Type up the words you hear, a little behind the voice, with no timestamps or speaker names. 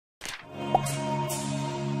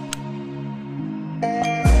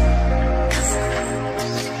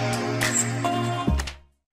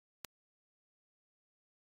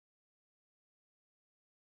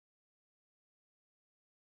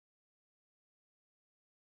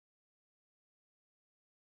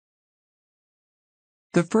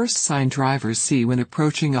The first sign drivers see when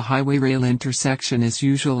approaching a highway rail intersection is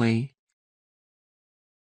usually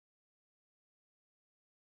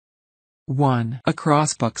 1. A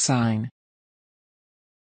crosswalk sign.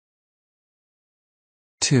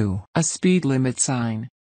 2. A speed limit sign.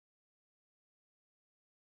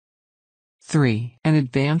 3. An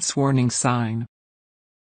advance warning sign.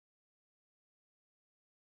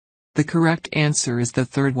 The correct answer is the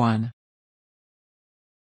third one.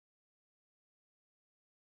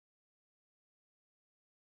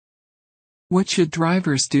 What should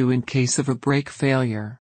drivers do in case of a brake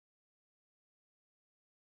failure?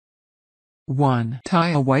 1. Tie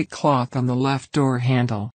a white cloth on the left door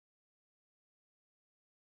handle.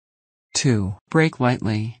 2. Brake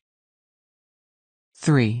lightly.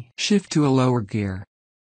 3. Shift to a lower gear.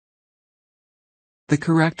 The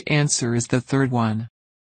correct answer is the third one.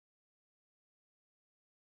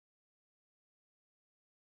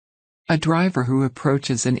 A driver who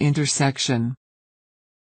approaches an intersection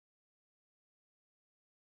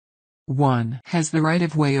 1. Has the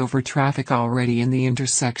right-of-way over traffic already in the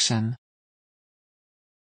intersection.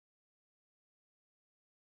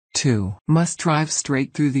 2. Must drive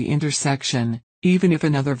straight through the intersection, even if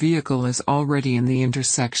another vehicle is already in the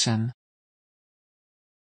intersection.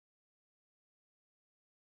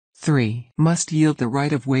 3. Must yield the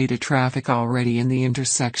right-of-way to traffic already in the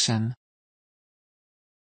intersection.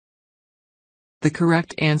 The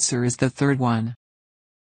correct answer is the third one.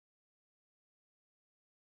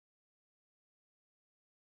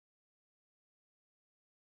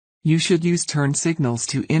 You should use turn signals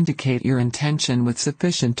to indicate your intention with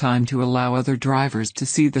sufficient time to allow other drivers to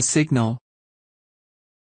see the signal.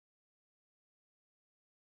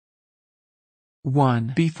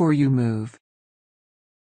 1. Before you move.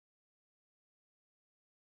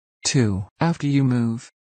 2. After you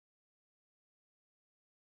move.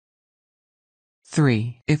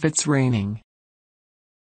 3. If it's raining.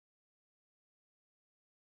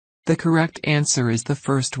 The correct answer is the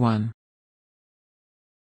first one.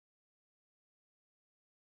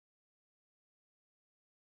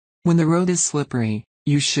 When the road is slippery,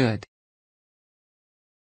 you should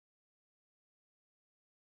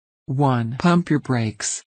 1. Pump your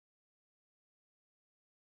brakes.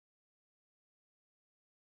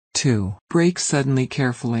 2. Brake suddenly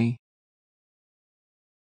carefully.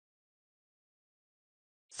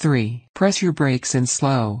 3. Press your brakes in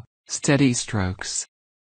slow, steady strokes.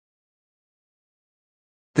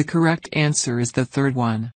 The correct answer is the third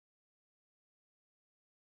one.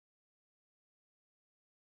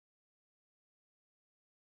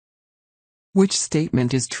 Which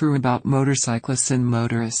statement is true about motorcyclists and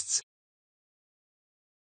motorists?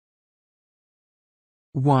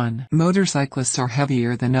 1. Motorcyclists are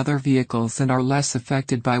heavier than other vehicles and are less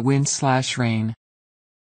affected by wind/rain.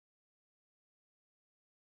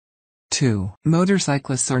 2.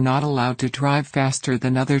 Motorcyclists are not allowed to drive faster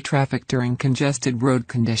than other traffic during congested road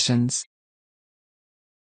conditions.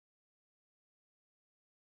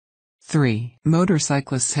 3.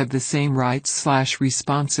 Motorcyclists have the same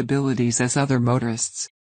rights/responsibilities as other motorists.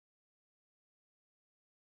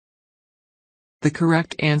 The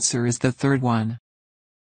correct answer is the third one.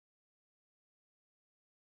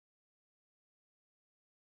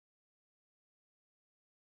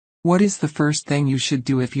 What is the first thing you should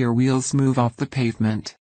do if your wheels move off the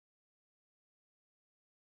pavement?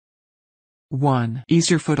 1. Ease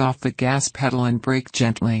your foot off the gas pedal and brake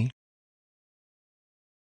gently.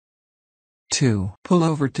 2. Pull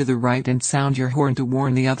over to the right and sound your horn to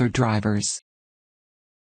warn the other drivers.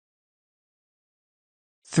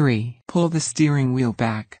 3. Pull the steering wheel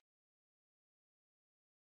back.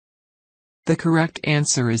 The correct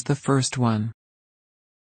answer is the first one.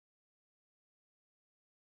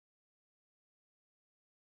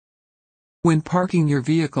 When parking your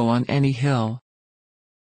vehicle on any hill.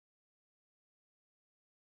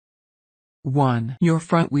 1. Your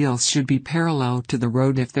front wheels should be parallel to the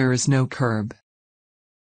road if there is no curb.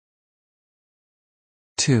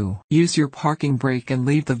 2. Use your parking brake and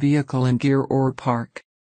leave the vehicle in gear or park.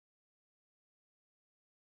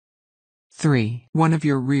 3. One of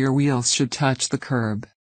your rear wheels should touch the curb.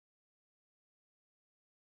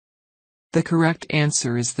 The correct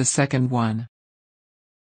answer is the second one.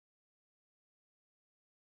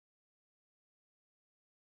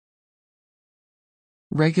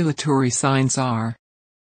 Regulatory signs are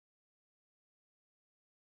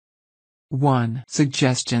 1.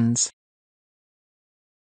 Suggestions.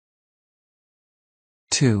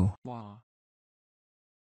 2. Law.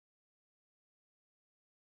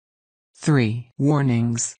 3.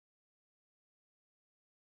 Warnings.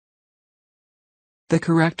 The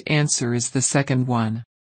correct answer is the second one.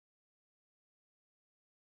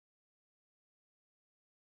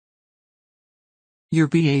 Your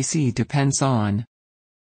BAC depends on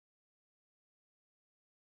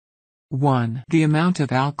 1. The amount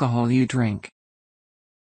of alcohol you drink.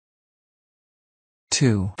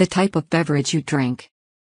 2. The type of beverage you drink.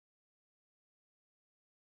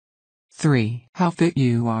 3. How fit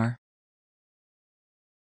you are.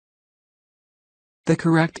 The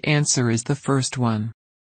correct answer is the first one.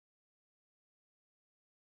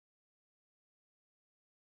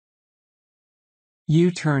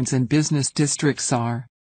 U-turns in business districts are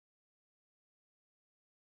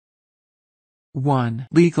 1.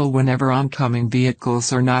 Legal whenever oncoming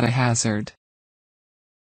vehicles are not a hazard.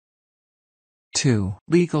 2.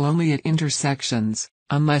 Legal only at intersections,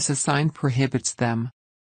 unless a sign prohibits them.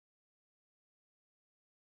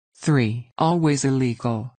 3. Always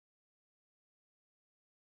illegal.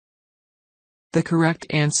 The correct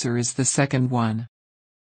answer is the second one.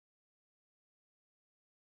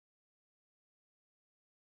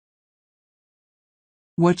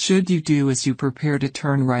 What should you do as you prepare to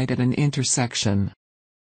turn right at an intersection?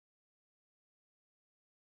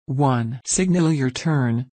 1. Signal your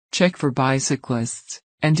turn, check for bicyclists,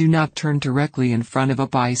 and do not turn directly in front of a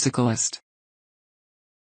bicyclist.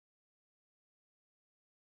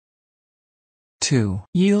 2.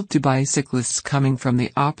 Yield to bicyclists coming from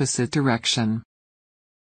the opposite direction.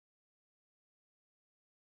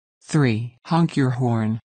 3. Honk your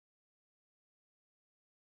horn.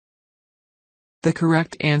 The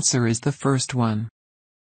correct answer is the first one.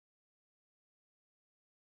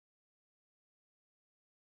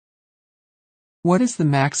 What is the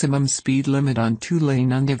maximum speed limit on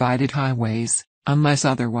two-lane undivided highways, unless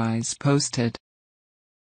otherwise posted?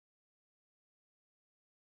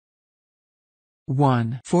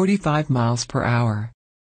 1. 45 miles per hour.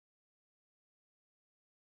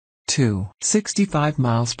 2. 65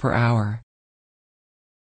 miles per hour.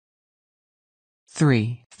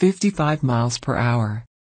 3. 55 miles per hour.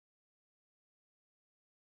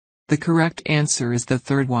 The correct answer is the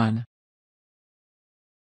third one.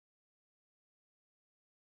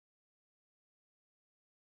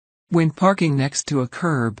 When parking next to a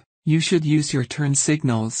curb, you should use your turn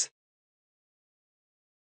signals.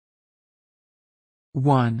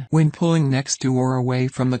 1. When pulling next to or away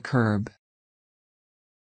from the curb.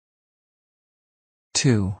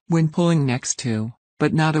 2. When pulling next to,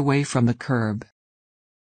 but not away from the curb.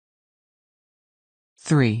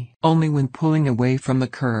 3. Only when pulling away from the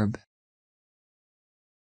curb.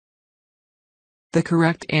 The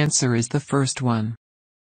correct answer is the first one.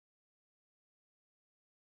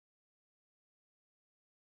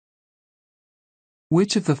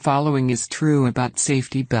 Which of the following is true about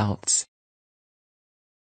safety belts?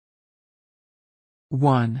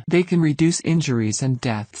 1. They can reduce injuries and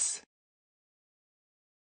deaths.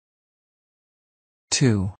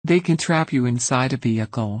 2. They can trap you inside a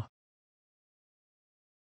vehicle.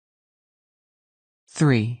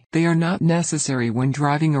 3. They are not necessary when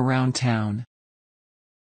driving around town.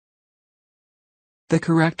 The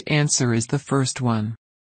correct answer is the first one.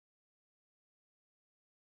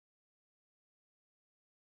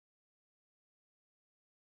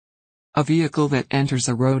 A vehicle that enters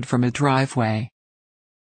a road from a driveway.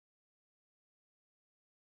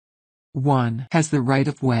 1. Has the right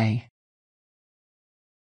of way.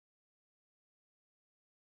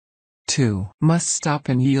 2. Must stop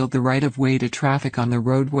and yield the right of way to traffic on the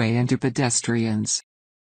roadway and to pedestrians.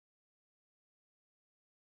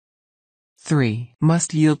 3.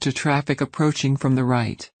 Must yield to traffic approaching from the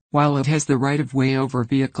right, while it has the right of way over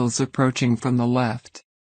vehicles approaching from the left.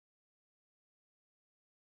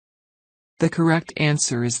 The correct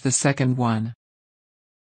answer is the second one.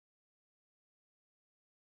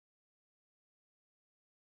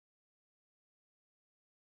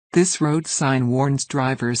 This road sign warns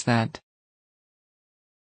drivers that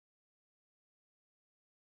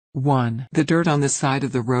 1. The dirt on the side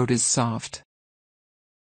of the road is soft.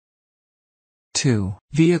 2.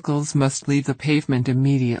 Vehicles must leave the pavement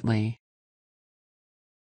immediately.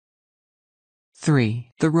 3.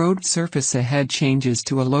 The road surface ahead changes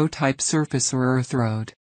to a low-type surface or earth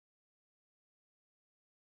road.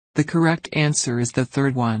 The correct answer is the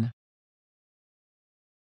third one.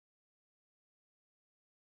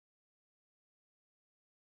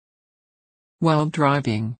 While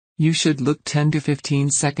driving, you should look 10 to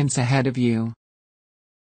 15 seconds ahead of you.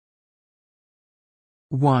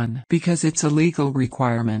 1. Because it's a legal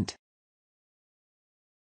requirement.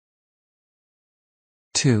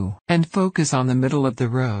 2. And focus on the middle of the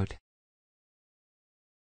road.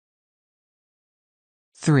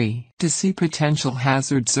 3. To see potential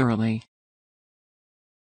hazards early.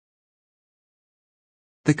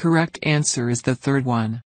 The correct answer is the third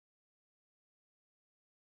one.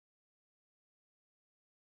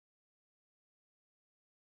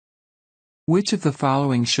 Which of the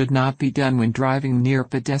following should not be done when driving near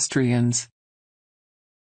pedestrians?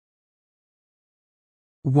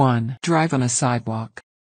 1. Drive on a sidewalk.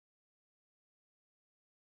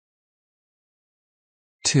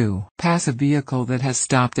 2. Pass a vehicle that has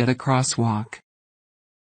stopped at a crosswalk.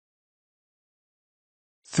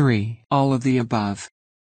 3. All of the above.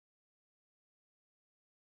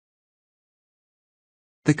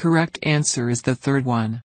 The correct answer is the third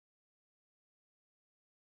one.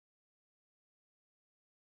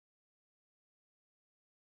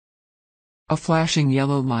 A flashing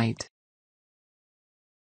yellow light.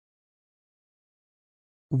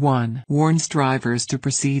 1. Warns drivers to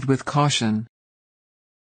proceed with caution.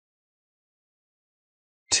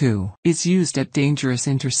 2. Is used at dangerous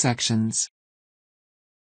intersections.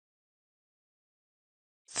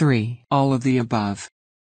 3. All of the above.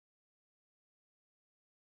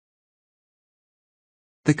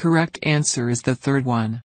 The correct answer is the third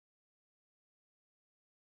one.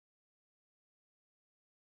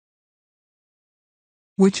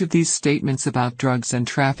 Which of these statements about drugs and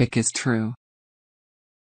traffic is true?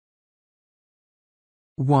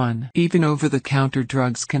 1. Even over-the-counter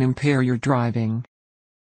drugs can impair your driving.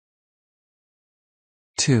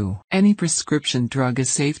 2. Any prescription drug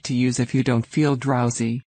is safe to use if you don't feel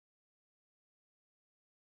drowsy.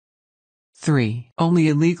 3. Only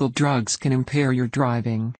illegal drugs can impair your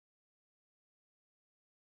driving.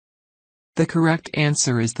 The correct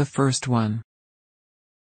answer is the first one.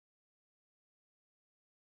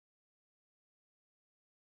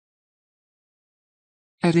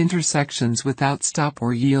 At intersections without stop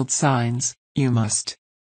or yield signs, you must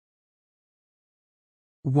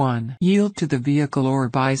 1. Yield to the vehicle or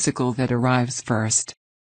bicycle that arrives first.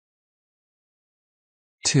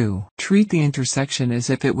 2. Treat the intersection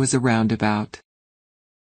as if it was a roundabout.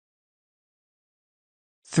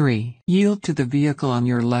 3. Yield to the vehicle on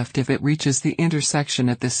your left if it reaches the intersection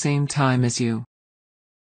at the same time as you.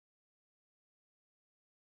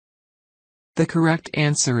 The correct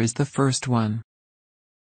answer is the first one.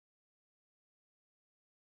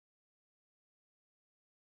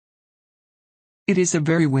 It is a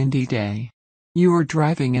very windy day. You are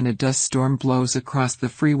driving and a dust storm blows across the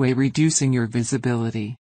freeway, reducing your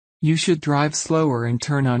visibility. You should drive slower and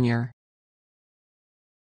turn on your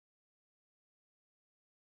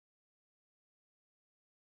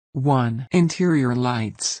 1. Interior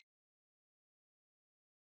lights.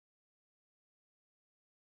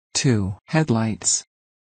 2. Headlights.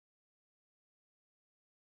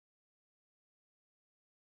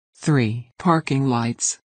 3. Parking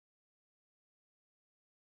lights.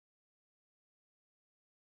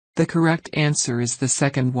 The correct answer is the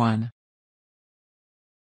second one.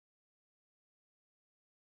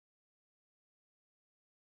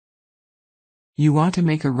 You want to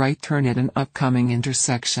make a right turn at an upcoming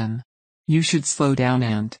intersection. You should slow down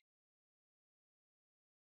and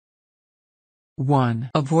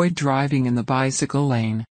 1. Avoid driving in the bicycle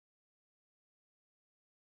lane.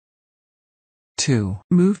 2.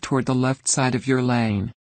 Move toward the left side of your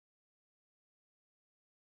lane.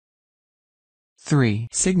 3.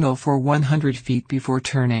 Signal for 100 feet before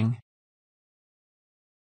turning.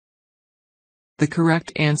 The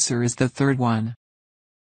correct answer is the third one.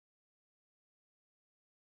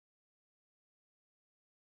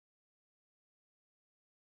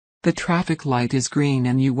 The traffic light is green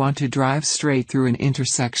and you want to drive straight through an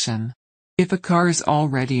intersection. If a car is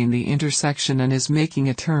already in the intersection and is making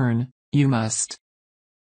a turn, you must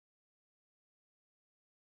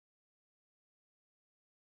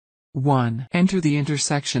 1. Enter the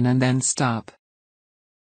intersection and then stop.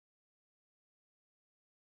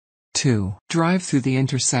 2. Drive through the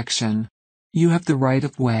intersection. You have the right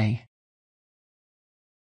of way.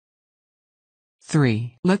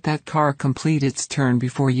 3. Let that car complete its turn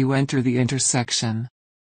before you enter the intersection.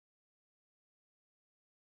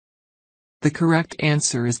 The correct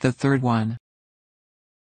answer is the third one.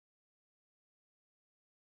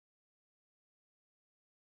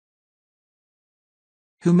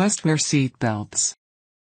 Who must wear seat belts?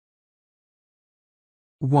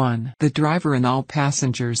 1. The driver and all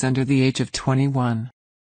passengers under the age of 21.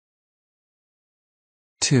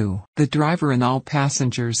 2. The driver and all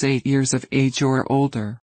passengers 8 years of age or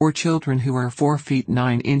older, or children who are 4 feet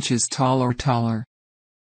 9 inches tall or taller.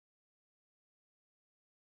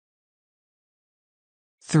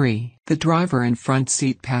 3. The driver and front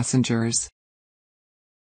seat passengers.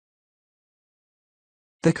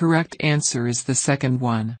 The correct answer is the second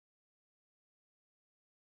one.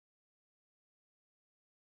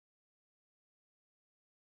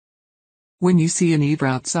 When you see an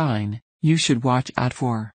e-route sign, you should watch out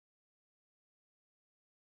for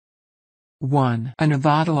 1. A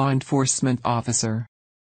Nevada law enforcement officer.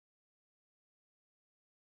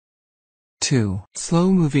 2.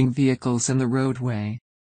 Slow-moving vehicles in the roadway.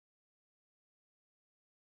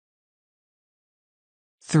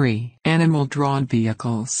 3. Animal-drawn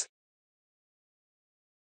vehicles.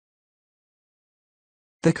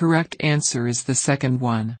 The correct answer is the second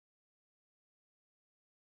one.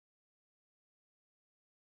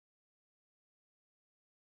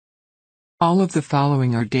 All of the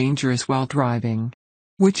following are dangerous while driving.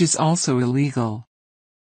 Which is also illegal?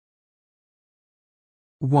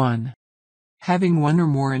 1. Having one or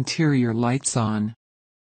more interior lights on.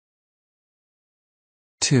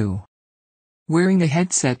 2. Wearing a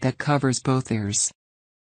headset that covers both ears.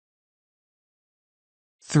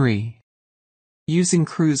 3. Using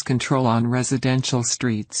cruise control on residential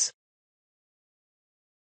streets.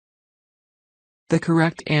 The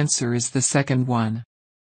correct answer is the second one.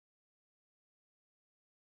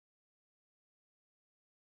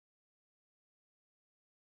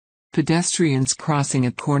 Pedestrians crossing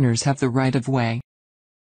at corners have the right of way.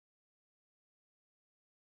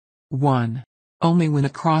 1. Only when a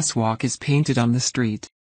crosswalk is painted on the street.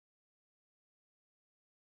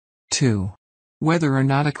 2. Whether or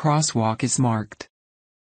not a crosswalk is marked.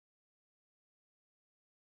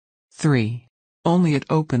 3. Only at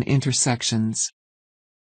open intersections.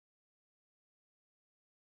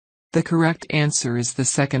 The correct answer is the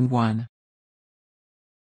second one.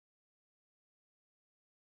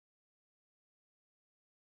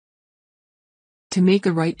 To make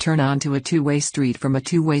a right turn onto a two-way street from a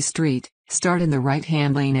two-way street, start in the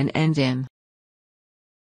right-hand lane and end in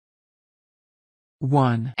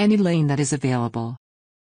 1. Any lane that is available.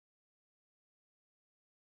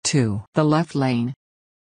 2. The left lane.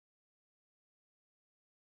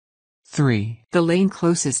 3. The lane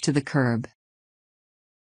closest to the curb.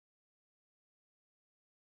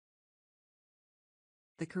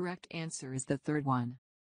 The correct answer is the third one.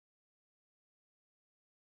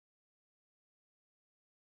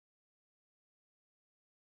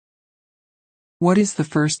 What is the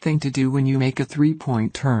first thing to do when you make a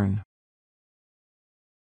three-point turn?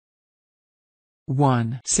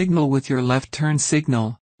 1. Signal with your left turn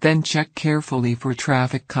signal, then check carefully for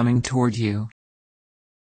traffic coming toward you.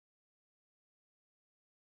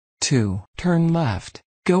 2. Turn left.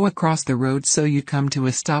 Go across the road so you come to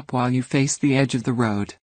a stop while you face the edge of the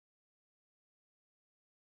road.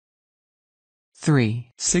 3.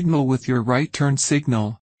 Signal with your right turn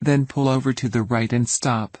signal, then pull over to the right and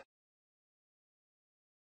stop.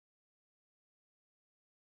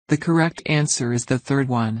 The correct answer is the third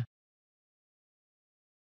one.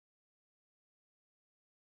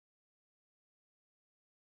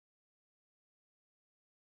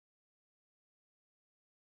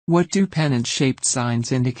 What do pennant-shaped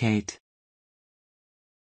signs indicate?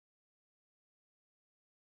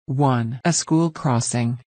 1. A school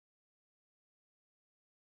crossing.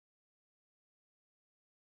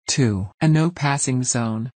 2. A no passing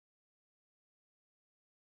zone.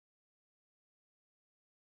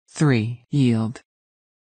 3. Yield.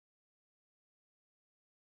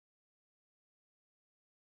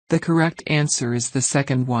 The correct answer is the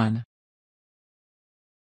second one.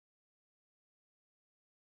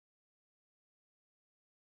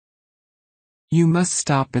 You must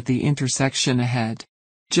stop at the intersection ahead.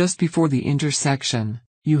 Just before the intersection,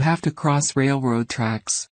 you have to cross railroad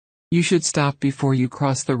tracks. You should stop before you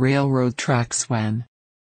cross the railroad tracks when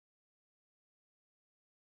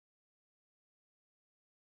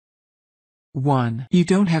 1. You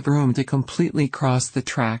don't have room to completely cross the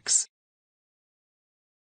tracks.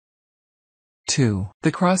 2.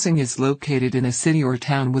 The crossing is located in a city or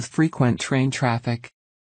town with frequent train traffic.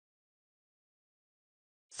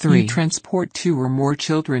 3. You transport 2 or more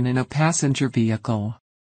children in a passenger vehicle.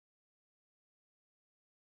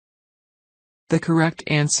 The correct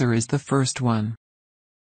answer is the first one.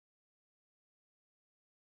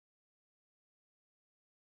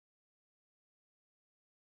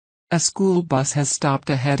 A school bus has stopped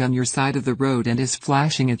ahead on your side of the road and is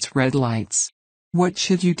flashing its red lights. What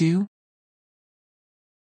should you do?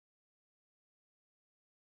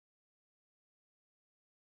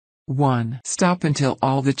 1. Stop until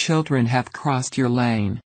all the children have crossed your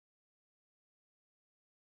lane.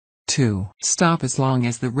 2. Stop as long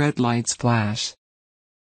as the red lights flash.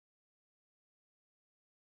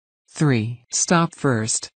 3. Stop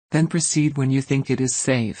first, then proceed when you think it is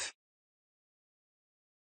safe.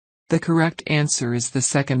 The correct answer is the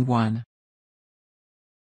second one.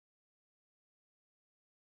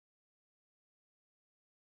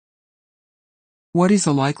 What is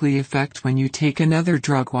a likely effect when you take another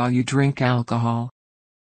drug while you drink alcohol?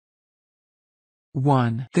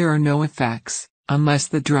 1. There are no effects, unless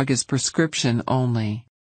the drug is prescription only.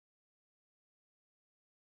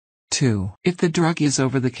 2. If the drug is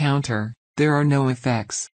over the counter, there are no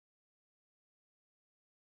effects.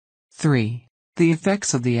 3. The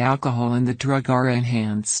effects of the alcohol in the drug are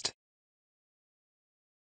enhanced.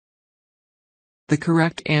 The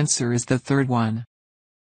correct answer is the third one.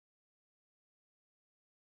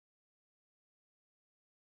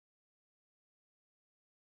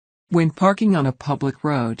 When parking on a public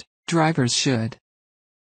road, drivers should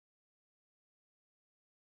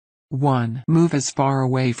 1. Move as far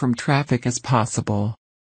away from traffic as possible.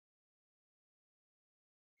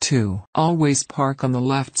 2. Always park on the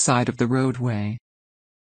left side of the roadway.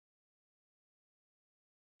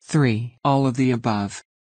 3. All of the above.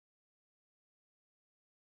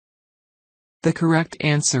 The correct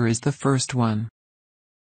answer is the first one.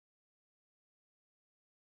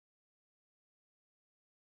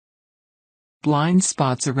 Blind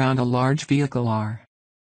spots around a large vehicle are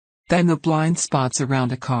than the blind spots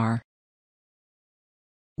around a car.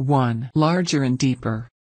 1. Larger and deeper.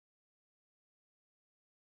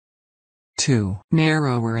 2.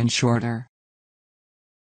 Narrower and shorter.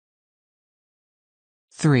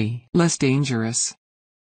 3. Less dangerous.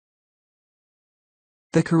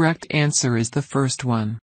 The correct answer is the first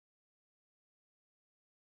one.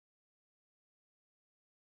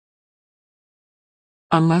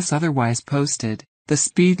 Unless otherwise posted, the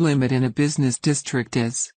speed limit in a business district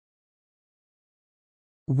is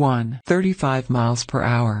 1. 35 miles per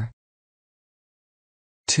hour.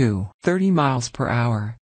 2. 30 miles per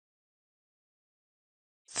hour.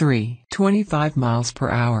 3. 25 miles per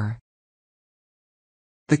hour.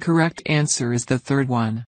 The correct answer is the third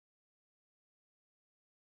one.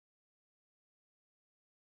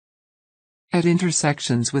 At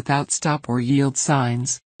intersections without stop or yield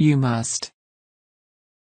signs, you must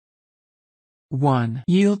 1.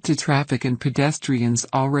 Yield to traffic and pedestrians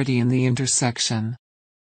already in the intersection.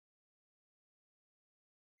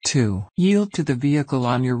 2. Yield to the vehicle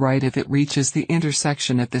on your right if it reaches the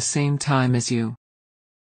intersection at the same time as you.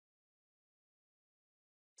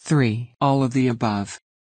 3. All of the above.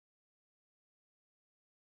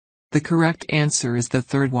 The correct answer is the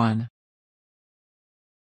third one.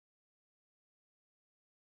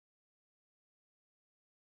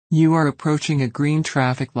 You are approaching a green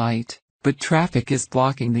traffic light, but traffic is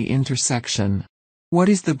blocking the intersection. What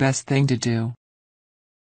is the best thing to do?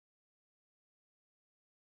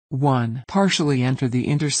 1. Partially enter the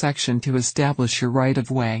intersection to establish your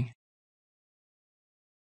right-of-way.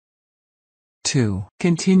 2.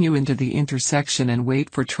 Continue into the intersection and wait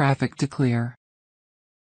for traffic to clear.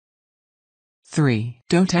 3.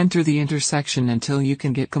 Don't enter the intersection until you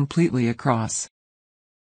can get completely across.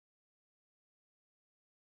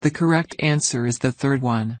 The correct answer is the third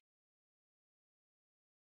one.